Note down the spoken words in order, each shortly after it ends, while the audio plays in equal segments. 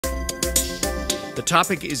The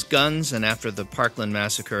topic is guns, and after the Parkland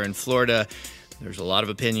massacre in Florida, there's a lot of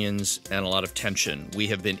opinions and a lot of tension. We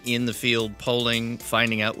have been in the field polling,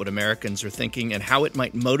 finding out what Americans are thinking and how it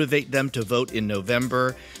might motivate them to vote in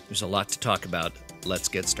November. There's a lot to talk about. Let's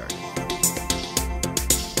get started.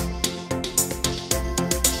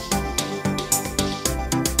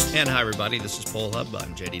 And hi, everybody. This is Poll Hub.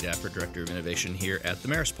 I'm J.D. Dapper, Director of Innovation here at the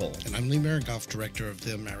Marist Poll. And I'm Lee Marigoff, Director of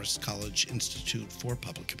the Marist College Institute for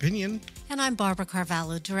Public Opinion. And I'm Barbara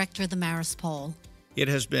Carvalho, Director of the Marist Poll. It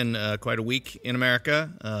has been quite a week in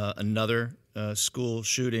America. Another school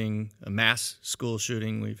shooting, a mass school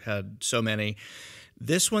shooting. We've had so many.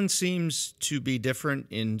 This one seems to be different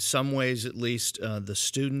in some ways, at least. The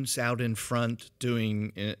students out in front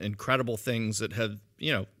doing incredible things that have,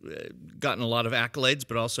 gotten a lot of accolades,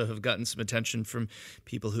 but also have gotten some attention from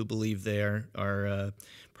people who believe they are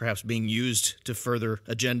perhaps being used to further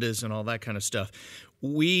agendas and all that kind of stuff.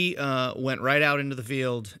 We went right out into the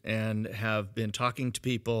field and have been talking to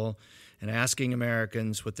people and asking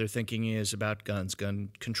Americans what their thinking is about guns, gun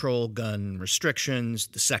control, gun restrictions,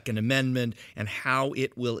 the Second Amendment, and how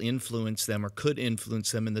it will influence them or could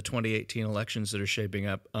influence them in the 2018 elections that are shaping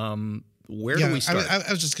up. Where do we start? I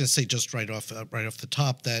was just going to say, just right off the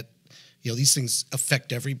top, that these things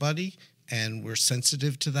affect everybody, and we're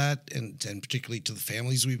sensitive to that, and particularly to the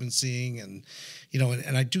families we've been seeing, and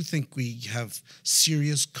I do think we have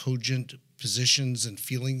serious, cogent positions and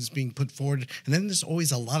feelings being put forward, and then there's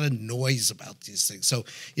always a lot of noise about these things. So,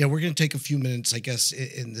 we're going to take a few minutes, I guess,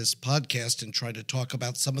 in this podcast and try to talk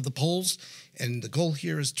about some of the polls. And the goal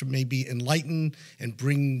here is to maybe enlighten and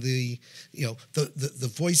bring the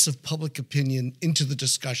voice of public opinion into the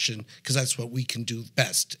discussion, because that's what we can do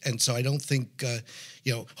best. And so I don't think,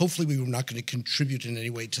 hopefully we were not going to contribute in any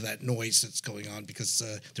way to that noise that's going on, because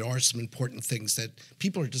there are some important things that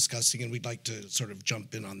people are discussing, and we'd like to sort of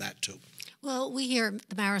jump in on that too. Well, we here at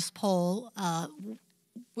the Marist Poll,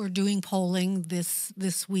 we're doing polling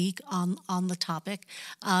this week on the topic,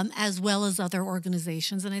 as well as other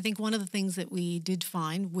organizations. And I think one of the things that we did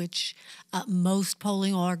find, which most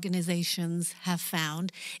polling organizations have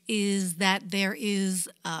found, is that there is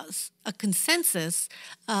a consensus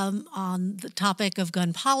on the topic of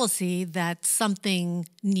gun policy that something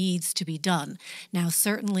needs to be done. Now,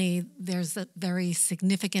 certainly there's a very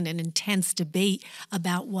significant and intense debate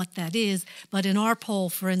about what that is, but in our poll,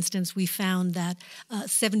 for instance, we found that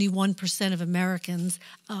 71% of Americans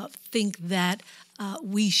think that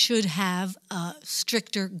we should have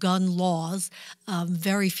stricter gun laws.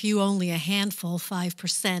 Very few, only a handful,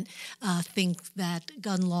 5%, think that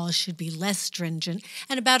gun laws should be less stringent.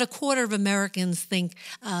 And about a quarter of Americans think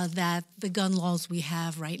that the gun laws we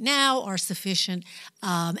have right now are sufficient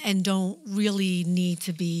and don't really need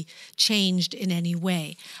to be changed in any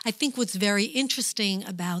way. I think what's very interesting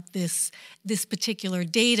about this particular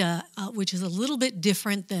data, which is a little bit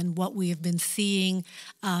different than what we have been seeing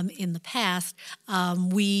in the past.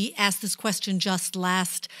 We asked this question just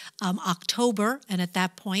last October, and at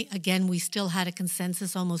that point, again, we still had a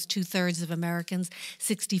consensus. Almost two-thirds of Americans,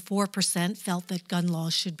 64%, felt that gun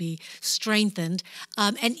laws should be strengthened.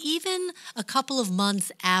 And even a couple of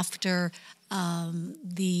months after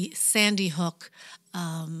the Sandy Hook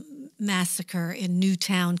massacre in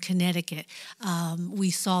Newtown, Connecticut, we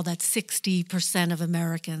saw that 60% of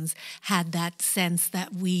Americans had that sense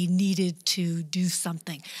that we needed to do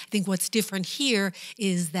something. I think what's different here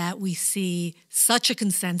is that we see such a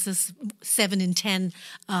consensus, 7 in 10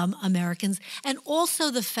 Americans, and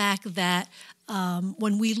also the fact that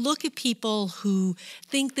when we look at people who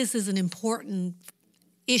think this is an important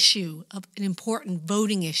issue, an important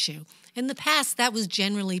voting issue, in the past, that was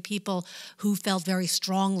generally people who felt very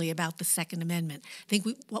strongly about the Second Amendment. I think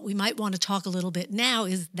what we might want to talk a little bit now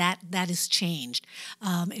is that has changed.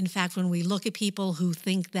 In fact, when we look at people who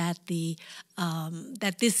think that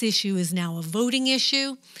that this issue is now a voting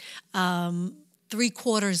issue, more than three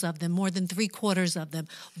quarters of them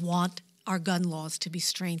want our gun laws to be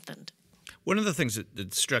strengthened. One of the things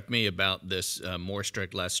that struck me about this more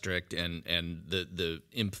strict, less strict, and the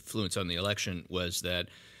influence on the election was that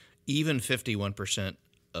even 51%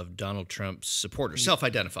 of Donald Trump's supportors,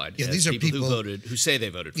 self-identified, as these are people who say they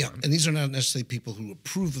voted for him. And these are not necessarily people who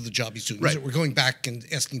approve of the job he's doing. Right. We're going back and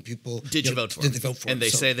asking people, did you vote for him? Did they vote for him? And they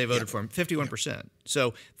say they voted for him, 51%.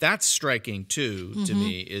 So that's striking, too, to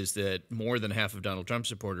me, is that more than half of Donald Trump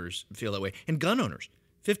supporters feel that way. And gun owners.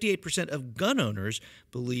 58% of gun owners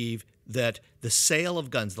believe that the sale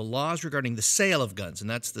of guns, the laws regarding the sale of guns, and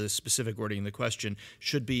that's the specific wording in the question,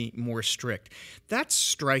 should be more strict. That's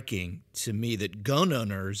striking to me that gun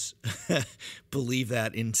owners believe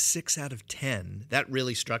that in 6 out of 10. That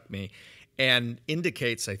really struck me. and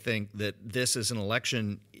indicates, I think, that this is an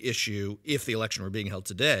election issue, if the election were being held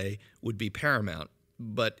today, would be paramount.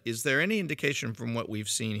 But is there any indication from what we've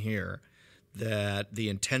seen here that the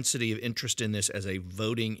intensity of interest in this as a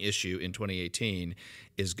voting issue in 2018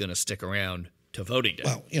 is going to stick around to voting day?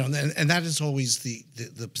 Well, and that is always the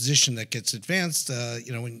position that gets advanced.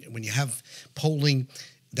 When you have polling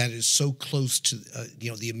that is so close to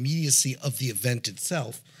the immediacy of the event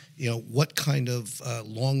itself, what kind of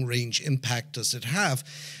long range impact does it have?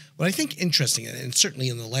 What I think interesting, and certainly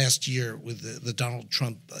in the last year with the Donald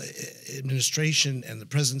Trump administration and the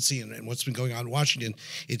presidency and what's been going on in Washington,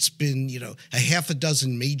 it's been a half a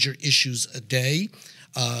dozen major issues a day.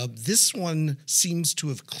 This one seems to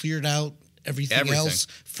have cleared out everything else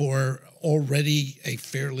for already a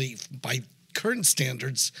fairly, by current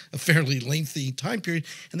standards, a fairly lengthy time period.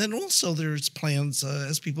 And then also there's plans,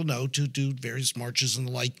 as people know, to do various marches and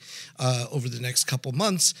the like over the next couple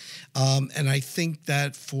months. And I think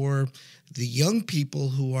that for the young people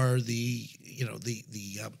who are the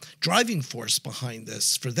driving force behind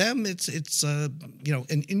this, for them it's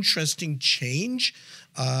an interesting change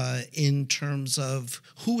in terms of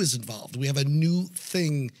who is involved. We have a new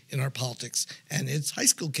thing in our politics, and it's high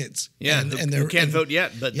school kids. Yeah, and who can't vote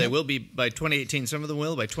yet, but they will be by 2018. Some of them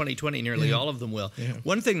will. By 2020, nearly all of them will. Yeah.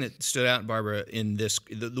 One thing that stood out, Barbara, in this,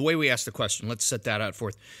 the way we asked the question, let's set that out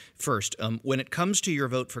first. When it comes to your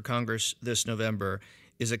vote for Congress this November,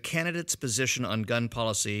 is a candidate's position on gun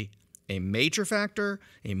policy a major factor,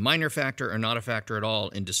 a minor factor, or not a factor at all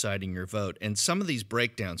in deciding your vote? And some of these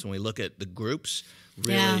breakdowns, when we look at the groups,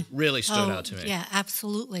 really stood out to me. Yeah,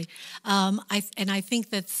 absolutely. I think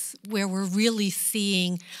that's where we're really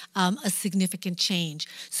seeing a significant change.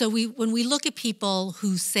 So when we look at people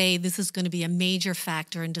who say this is going to be a major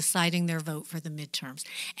factor in deciding their vote for the midterms,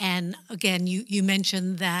 and again, you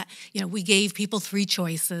mentioned that we gave people three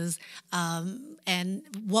choices, and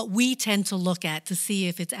what we tend to look at to see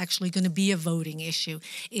if it's actually going to be a voting issue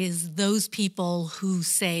is those people who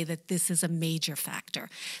say that this is a major factor,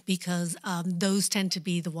 because those tend to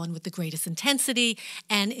be the one with the greatest intensity,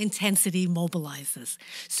 and intensity mobilizes.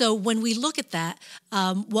 So when we look at that,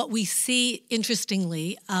 what we see,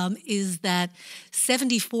 interestingly, is that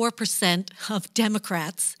 74% of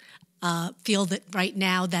Democrats feel that right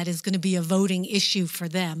now that is going to be a voting issue for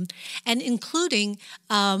them. And including,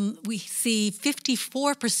 we see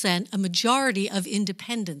 54%, a majority of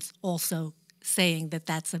independents also saying that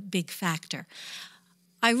that's a big factor.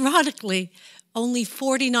 Ironically, only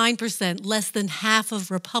 49%, less than half of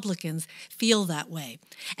Republicans, feel that way.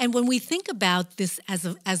 And when we think about this as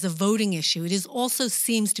a voting issue, it also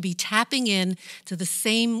seems to be tapping in to the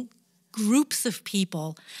same groups of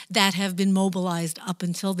people that have been mobilized up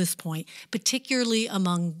until this point, particularly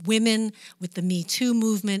among women with the Me Too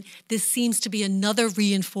movement. This seems to be another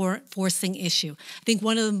reinforcing issue. I think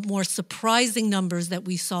one of the more surprising numbers that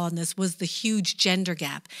we saw in this was the huge gender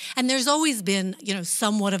gap. And there's always been,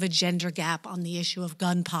 somewhat of a gender gap on the issue of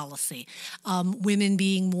gun policy. Women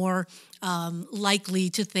being more likely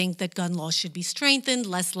to think that gun laws should be strengthened,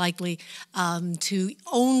 less likely to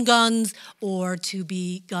own guns or to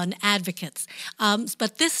be gun advocates.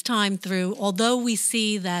 But this time through, although we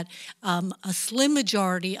see that a slim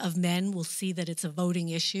majority of men will see that it's a voting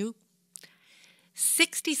issue,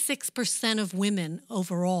 66% of women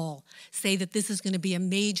overall say that this is going to be a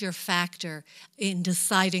major factor in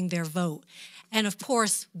deciding their vote. And of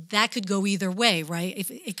course, that could go either way, right?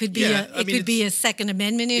 It could be a Second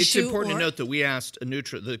Amendment issue. It's important to note that we asked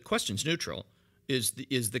the question's neutral. Is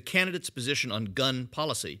the candidate's position on gun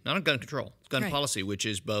policy, not on gun control, gun policy, which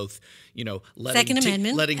is both,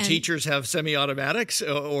 letting teachers have semi-automatics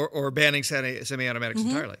or banning semi-automatics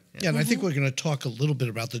entirely. Yeah, and I think we're going to talk a little bit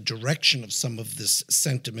about the direction of some of this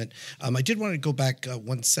sentiment. I did want to go back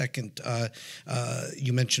 1 second.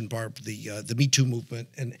 You mentioned, Barb, the Me Too movement,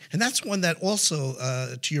 and that's one that also,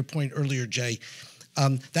 to your point earlier, Jay,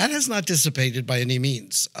 that has not dissipated by any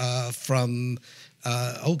means from.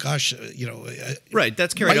 Right,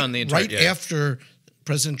 that's carried on the entire after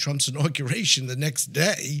President Trump's inauguration, the next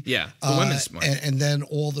day. Yeah, the Women's March, and then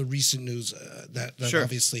all the recent news that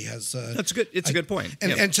obviously has. That's good. It's a good point.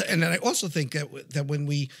 And I also think that when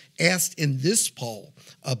we asked in this poll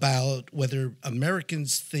about whether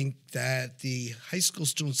Americans think that the high school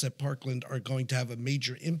students at Parkland are going to have a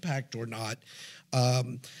major impact or not.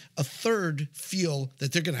 A third feel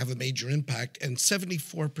that they're going to have a major impact, and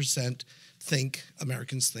 74%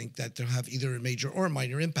 Americans think that they'll have either a major or a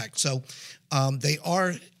minor impact. So they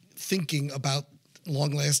are thinking about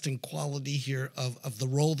long-lasting quality here of the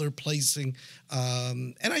role they're placing.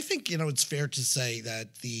 And I think, it's fair to say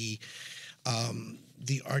that the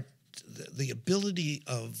ability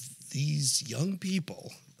of these young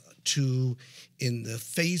people to, in the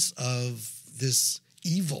face of this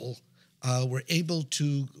evil, were able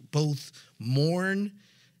to both mourn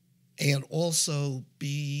and also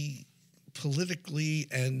be politically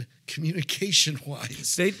and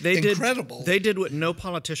communication-wise incredible. They did what no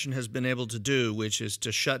politician has been able to do, which is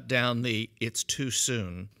to shut down the "it's too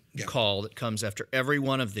soon" call that comes after every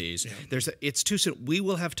one of these. It's too soon. We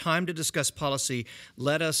will have time to discuss policy.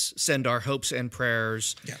 Let us send our hopes and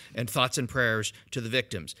prayers and thoughts and prayers to the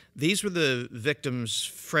victims. These were the victims'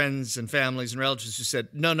 friends and families and relatives who said,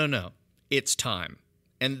 no, it's time.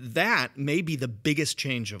 And that may be the biggest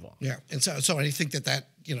change of all. Yeah, and so I think that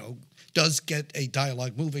does get a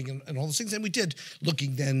dialogue moving and all those things. And we did,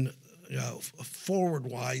 looking then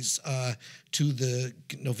forward-wise to the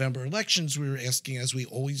November elections, we were asking, as we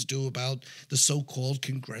always do, about the so-called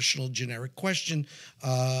congressional generic question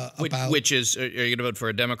which is, are you going to vote for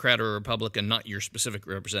a Democrat or a Republican, not your specific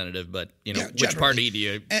representative, but which party do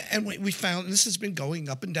you? And we found, and this has been going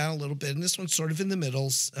up and down a little bit, and this one's sort of in the middle.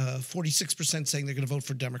 46% saying they're going to vote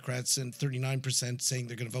for Democrats, and 39% saying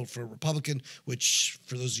they're going to vote for a Republican, which,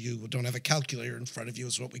 for those of you who don't have a calculator in front of you,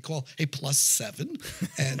 is what we call a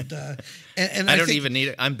 +7. And I don't even need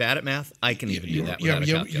it. I'm bad at math. I can even do that without a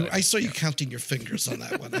calculator. I saw you counting your fingers on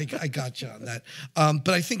that one. I got you on that. But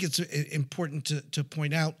I think it's important to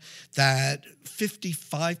point out that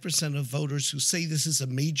 55% of voters who say this is a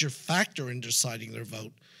major factor in deciding their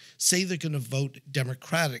vote say they're going to vote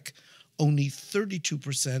Democratic. Only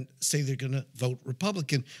 32% say they're going to vote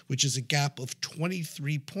Republican, which is a gap of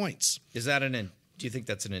 23 points. Is that do you think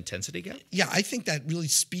that's an intensity gap? Yeah, I think that really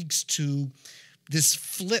speaks to this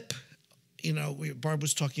flip. Barb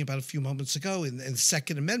was talking about a few moments ago in the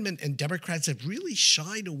Second Amendment, and Democrats have really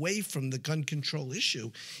shied away from the gun control issue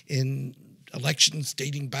in elections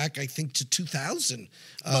dating back, I think, to 2000.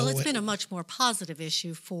 Well, it's been a much more positive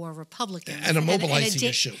issue for Republicans. And a mobilizing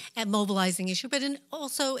issue. A mobilizing issue, but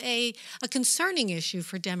also a concerning issue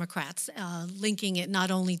for Democrats, linking it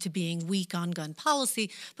not only to being weak on gun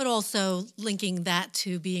policy, but also linking that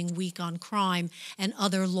to being weak on crime and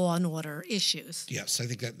other law and order issues. Yes, I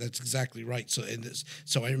think that's exactly right. So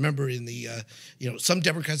I remember in the, some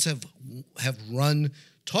Democrats have run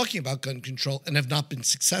talking about gun control and have not been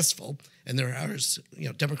successful. And there are,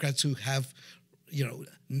 Democrats who have,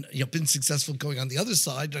 been successful going on the other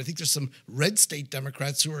side. I think there's some red state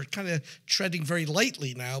Democrats who are kind of treading very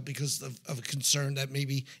lightly now because of a concern that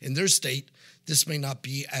maybe in their state this may not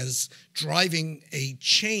be as driving a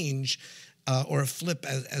change or a flip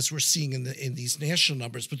as we're seeing in these national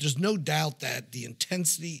numbers. But there's no doubt that the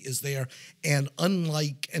intensity is there. And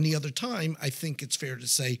unlike any other time, I think it's fair to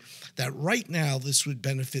say that right now this would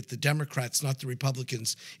benefit the Democrats, not the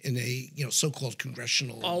Republicans, in a so-called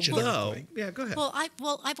congressional generic way. Yeah, go ahead. Well, I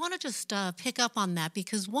want to just pick up on that,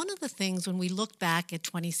 because one of the things when we look back at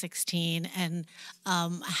 2016 and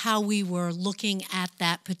how we were looking at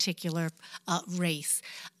that particular race,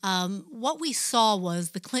 what we saw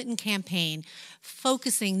was the Clinton campaign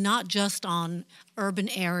focusing not just on urban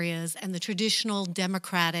areas and the traditional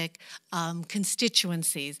Democratic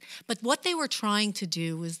constituencies, but what they were trying to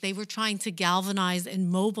do was they were trying to galvanize and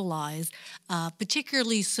mobilize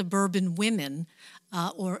particularly suburban women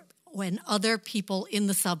and other people in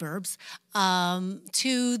the suburbs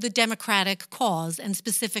to the Democratic cause, and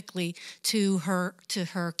specifically to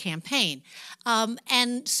her campaign.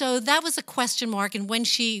 And so that was a question mark. And when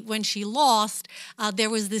she lost, there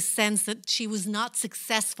was this sense that she was not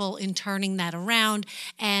successful in turning that around,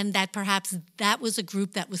 and that perhaps that was a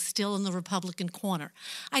group that was still in the Republican corner.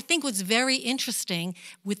 I think what's very interesting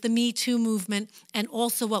with the Me Too movement, and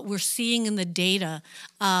also what we're seeing in the data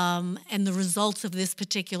and the results of this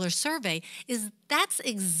particular survey, is that's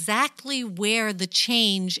exactly where the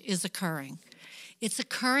change is occurring. It's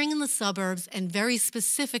occurring in the suburbs, and very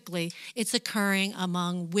specifically, it's occurring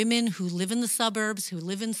among women who live in the suburbs, who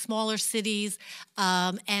live in smaller cities,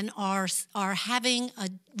 and are having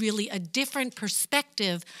really a different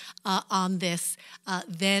perspective on this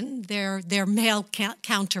than their male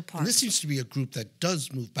counterparts. And this seems to be a group that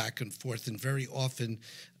does move back and forth, and very often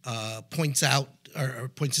points out or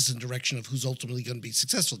points us in the direction of who's ultimately going to be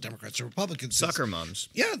successful, Democrats or Republicans. Soccer moms.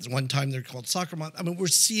 Yeah, at one time they're called soccer moms. I mean, we're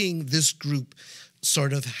seeing this group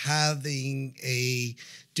sort of having a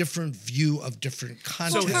different view of different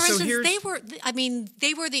contexts. Well, for instance,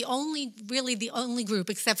 they were the only group,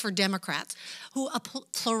 except for Democrats, who a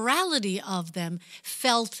plurality of them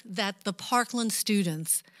felt that the Parkland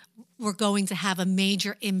students were going to have a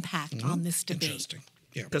major impact on this debate. Interesting.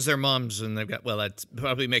 Yeah. Because they're moms and they've got, well, that's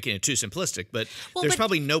probably making it too simplistic, but there's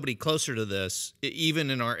probably nobody closer to this, even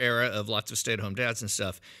in our era of lots of stay-at-home dads and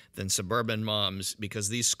stuff, than suburban moms, because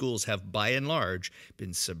these schools have, by and large,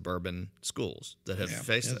 been suburban schools that have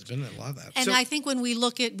faced there's this. been a lot of that. And I think when we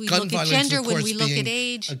look at Gun gender, violence, of when course, we look at being-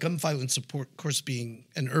 age, gun violence, of course, being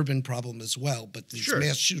an urban problem as well, but these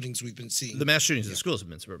mass shootings we've been seeing. The mass shootings in schools have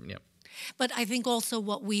been suburban, yeah. but I think also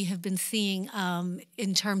what we have been seeing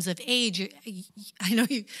in terms of age, I know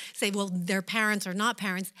you say, well, their parents are not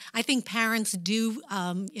parents. I think parents do,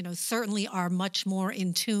 certainly are much more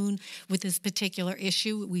in tune with this particular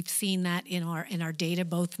issue. We've seen that in our data,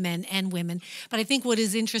 both men and women. But I think what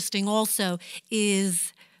is interesting also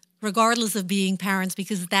is, regardless of being parents,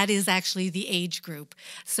 because that is actually the age group.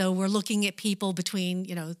 So we're looking at people between,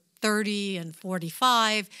 30 and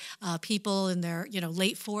 45, people in their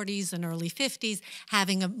late 40s and early 50s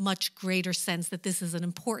having a much greater sense that this is an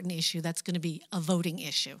important issue that's going to be a voting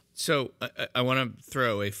issue. So I want to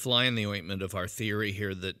throw a fly in the ointment of our theory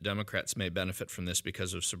here that Democrats may benefit from this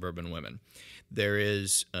because of suburban women.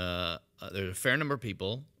 There's a fair number of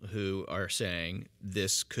people who are saying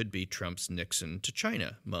this could be Trump's Nixon to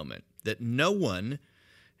China moment, that no one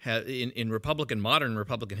in modern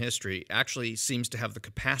Republican history actually seems to have the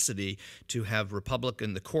capacity to have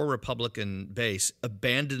the core Republican base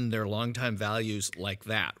abandon their longtime values like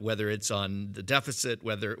that, whether it's on the deficit,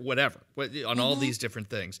 on all these different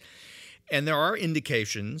things. And there are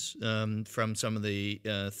indications from some of the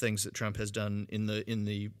things that Trump has done in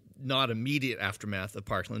the not immediate aftermath of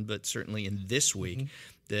Parkland, but certainly in this week,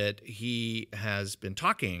 that he has been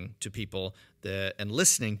talking to people and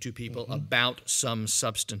listening to people about some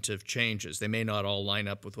substantive changes. They may not all line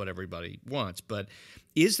up with what everybody wants, but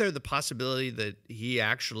is there the possibility that he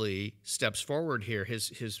actually steps forward here?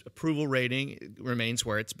 His approval rating remains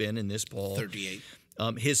where it's been in this poll. 38.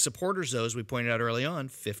 His supporters, though, as we pointed out early on,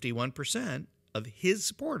 51% of his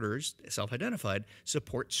supporters, self-identified,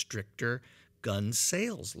 support stricter gun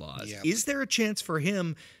sales laws. Yeah. Is there a chance for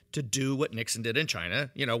him to do what Nixon did in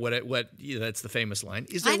China? That's the famous line.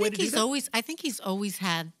 Is there a way to do that? I think he's always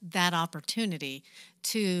had that opportunity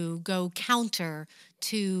to go counter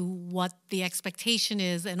to what the expectation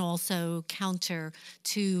is, and also counter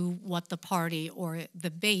to what the party or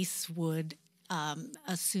the base would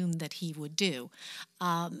assume that he would do.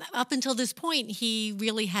 Up until this point, he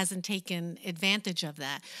really hasn't taken advantage of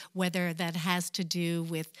that, whether that has to do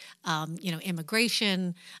with,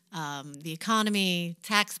 immigration, the economy,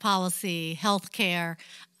 tax policy, healthcare.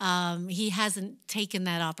 He hasn't taken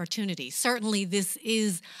that opportunity. Certainly, this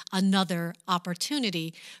is another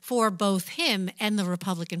opportunity for both him and the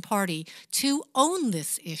Republican Party to own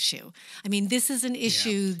this issue. I mean, this is an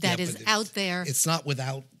issue that is out there. It's not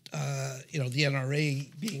without the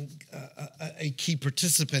NRA being a key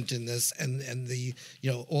participant in this, and the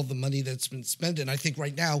all the money that's been spent. And I think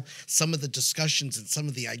right now some of the discussions and some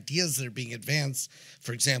of the ideas that are being advanced,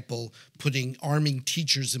 for example, arming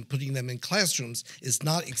teachers and putting them in classrooms, is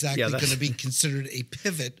not exactly going to be considered a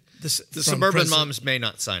pivot. The suburban moms may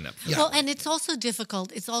not sign up. Yeah. Well, and it's also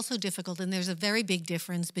difficult. And there's a very big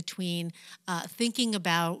difference between thinking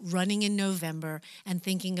about running in November and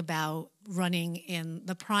thinking about running in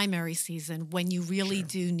the primary season, when you really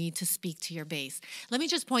do need to speak to your base. Let me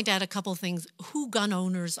just point out a couple things who gun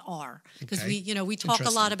owners are, because we talk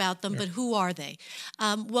a lot about them, but who are they?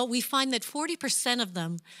 Well, we find that 40% of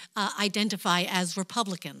them identify as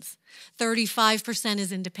Republicans, 35%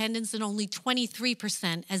 as independents, and only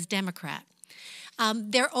 23% as Democrat.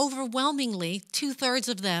 They're overwhelmingly, 2/3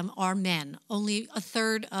 of them are men. Only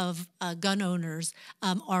 1/3 of gun owners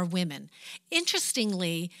are women.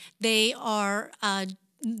 Interestingly, they are.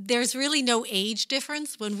 There's really no age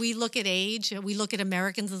difference. When we look at age, we look at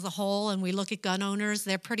Americans as a whole, and we look at gun owners,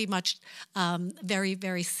 they're pretty much very,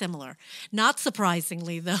 very similar. Not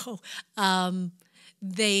surprisingly, though,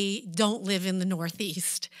 they don't live in the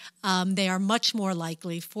Northeast. They are much more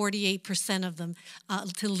likely, 48% of them,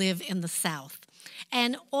 to live in the South.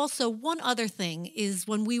 And also, one other thing is,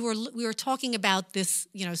 when we were talking about this,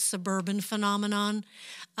 suburban phenomenon,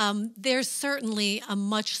 there's certainly a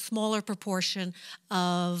much smaller proportion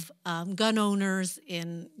of gun owners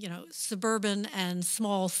in, suburban and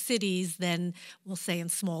small cities than, we'll say, in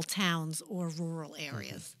small towns or rural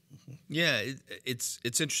areas. Yeah, it's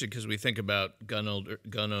interesting because we think about gun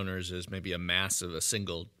owners as maybe a mass of a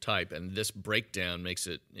single type, and this breakdown makes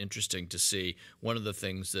it interesting to see. One of the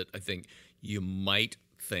things that I think you might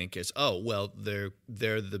think is, they're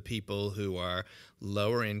the people who are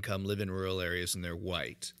lower income, live in rural areas, and they're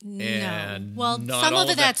white. No. And well, not some all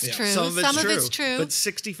of that's true. Some of it's true. It's true. But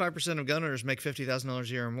 65% of gun owners make $50,000 a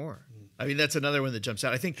year or more. I mean, that's another one that jumps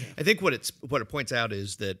out. I think what it points out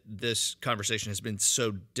is that this conversation has been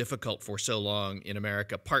so difficult for so long in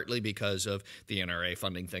America, partly because of the NRA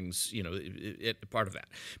funding things, part of that.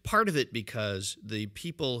 Part of it because the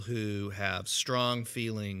people who have strong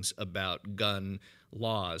feelings about gun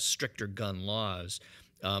laws, stricter gun laws,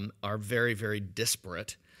 are very, very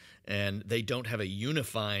disparate, and they don't have a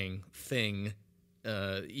unifying thing.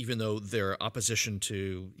 Even though their opposition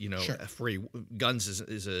to free guns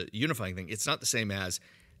is a unifying thing, it's not the same as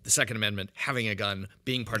the Second Amendment, having a gun,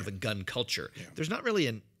 being part of the gun culture. Yeah. There's not really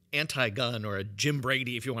an anti-gun or a Jim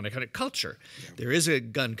Brady, if you want to kind of culture. Yeah. There is a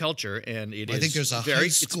gun culture, and I think there's a high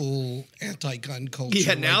school anti-gun culture.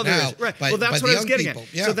 Yeah, now there is. Right. Well, that's what I was getting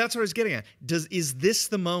at. Yeah. So that's what I was getting at. Is this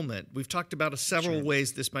the moment? We've talked about several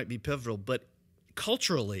ways this might be pivotal, but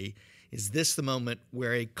culturally, is this the moment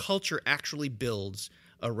where a culture actually builds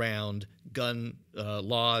around gun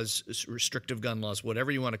laws, restrictive gun laws,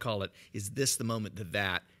 whatever you want to call it? Is this the moment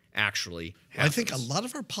that actually happens? I think a lot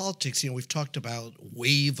of our politics, we've talked about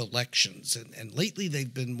wave elections, and lately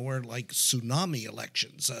they've been more like tsunami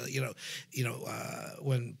elections.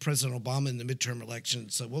 When President Obama in the midterm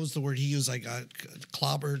elections, what was the word he used? I got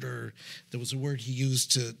clobbered, or there was a word he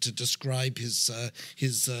used to describe his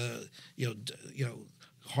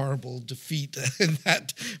horrible defeat, and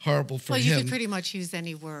that horrible for him. Well, you could pretty much use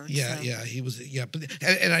any word. Yeah, so. yeah, he was. Yeah, but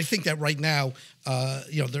and I think that right now,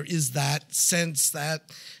 there is that sense that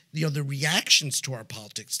the reactions to our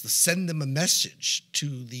politics, to send them a message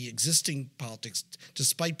to the existing politics,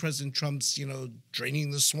 despite President Trump's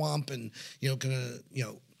draining the swamp and gonna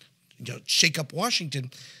shake up Washington.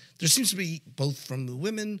 There seems to be, both from the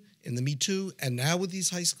women in the Me Too and now with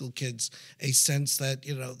these high school kids, a sense that,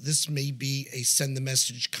 this may be a send the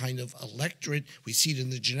message kind of electorate. We see it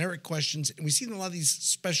in the generic questions, and we see it in a lot of these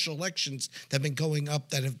special elections that have been going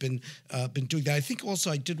up that have been doing that. I think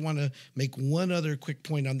also I did want to make one other quick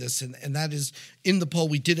point on this, and that is, in the poll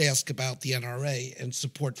we did ask about the NRA and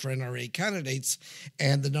support for NRA candidates,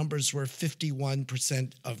 and the numbers were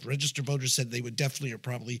 51% of registered voters said they would definitely or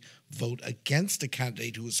probably vote against a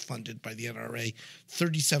candidate who was funded by the NRA.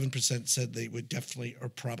 37% said they would definitely or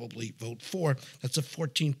probably vote for. That's a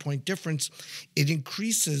 14-point difference. It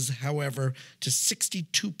increases, however, to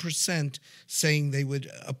 62% saying they would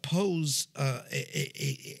oppose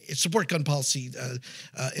support gun policy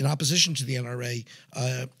in opposition to the NRA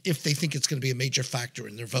if they think it's going to be a major factor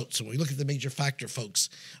in their vote. So when we look at the major factor, folks,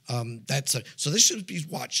 so this should be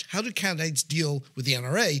watched. How do candidates deal with the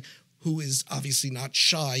NRA, who is obviously not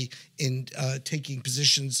shy in taking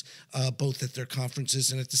positions both at their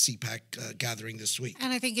conferences and at the CPAC gathering this week?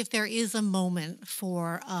 And I think if there is a moment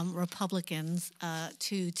for Republicans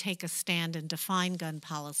to take a stand and define gun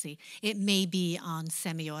policy, it may be on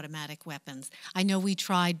semi-automatic weapons. I know we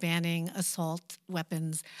tried banning assault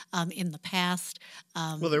weapons in the past.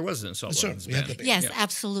 Well, there was an assault weapons ban. Yes,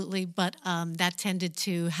 absolutely, but that tended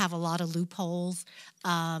to have a lot of loopholes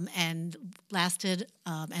and lasted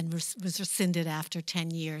and was rescinded after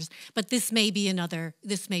 10 years. But this may be another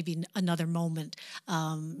moment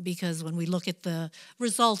because when we look at the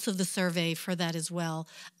results of the survey for that as well,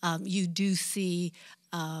 you do see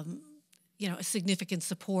a significant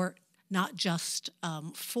support, not just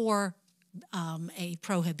for a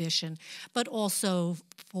prohibition, but also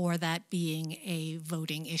for that being a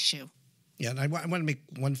voting issue. Yeah, and I want to make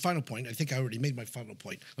one final point. I think I already made my final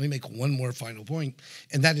point. Let me make one more final point,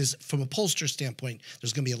 and that is, from a pollster standpoint,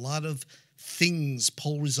 there's going to be a lot of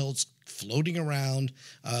poll results floating around.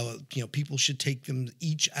 People should take them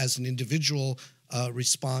each as an individual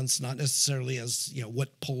response, not necessarily as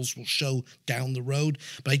what polls will show down the road.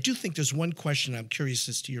 But I do think there's one question I'm curious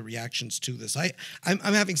as to your reactions to this. I'm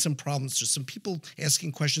having some problems. There's some people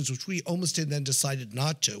asking questions, which we almost did then decided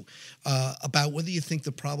not to, about whether you think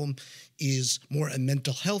the problem is more a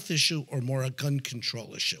mental health issue or more a gun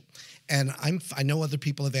control issue. And I know other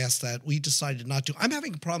people have asked that. We decided not to. I'm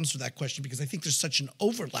having problems with that question because I think there's such an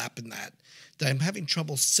overlap in that I'm having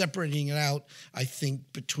trouble separating it out, I think,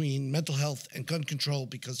 between mental health and gun control,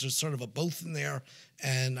 because there's sort of a both in there.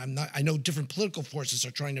 And I know different political forces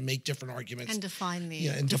are trying to make different arguments. And define the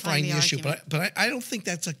issue. Argument. But I don't think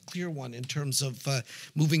that's a clear one in terms of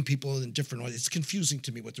moving people in different ways. It's confusing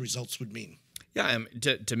to me what the results would mean. Yeah,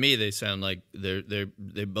 to me they sound like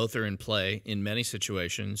they both are in play in many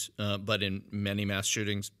situations, but in many mass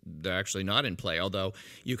shootings they're actually not in play. Although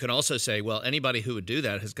you can also say, well, anybody who would do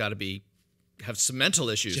that has got to have some mental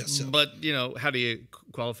issues. Yes, so. But how do you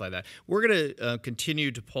qualify that. We're going to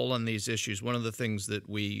continue to poll on these issues. One of the things that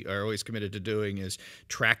we are always committed to doing is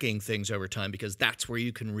tracking things over time, because that's where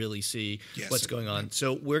you can really see what's going on.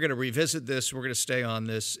 So we're going to revisit this. We're going to stay on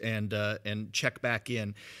this and check back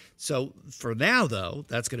in. So for now, though,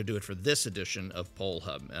 that's going to do it for this edition of Poll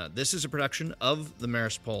Hub. This is a production of the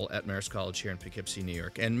Marist Poll at Marist College here in Poughkeepsie, New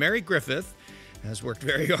York. And Mary Griffith has worked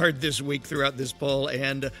very hard this week throughout this poll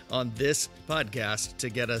and on this podcast to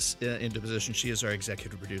get us into position. She is our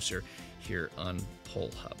executive producer here on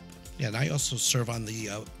Poll Hub. Yeah, and I also serve on the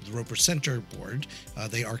Roper Center board.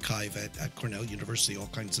 They archive at Cornell University all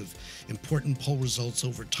kinds of important poll results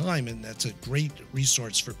over time, and that's a great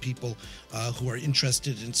resource for people who are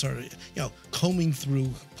interested in sort of, combing through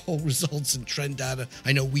poll results and trend data.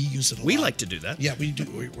 I know we use it a lot. We like to do that. Yeah, we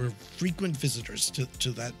do. We're frequent visitors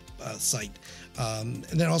to that site. And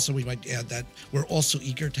then also we might add that we're also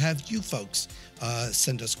eager to have you folks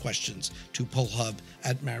send us questions to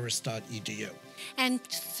pollhub@marist.edu. And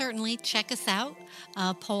certainly check us out.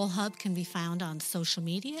 Poll Hub can be found on social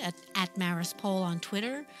media at Marist Poll on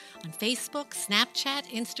Twitter, on Facebook, Snapchat,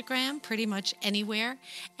 Instagram, pretty much anywhere.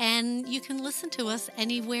 And you can listen to us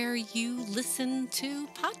anywhere you listen to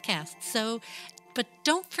podcasts. But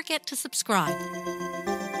don't forget to subscribe.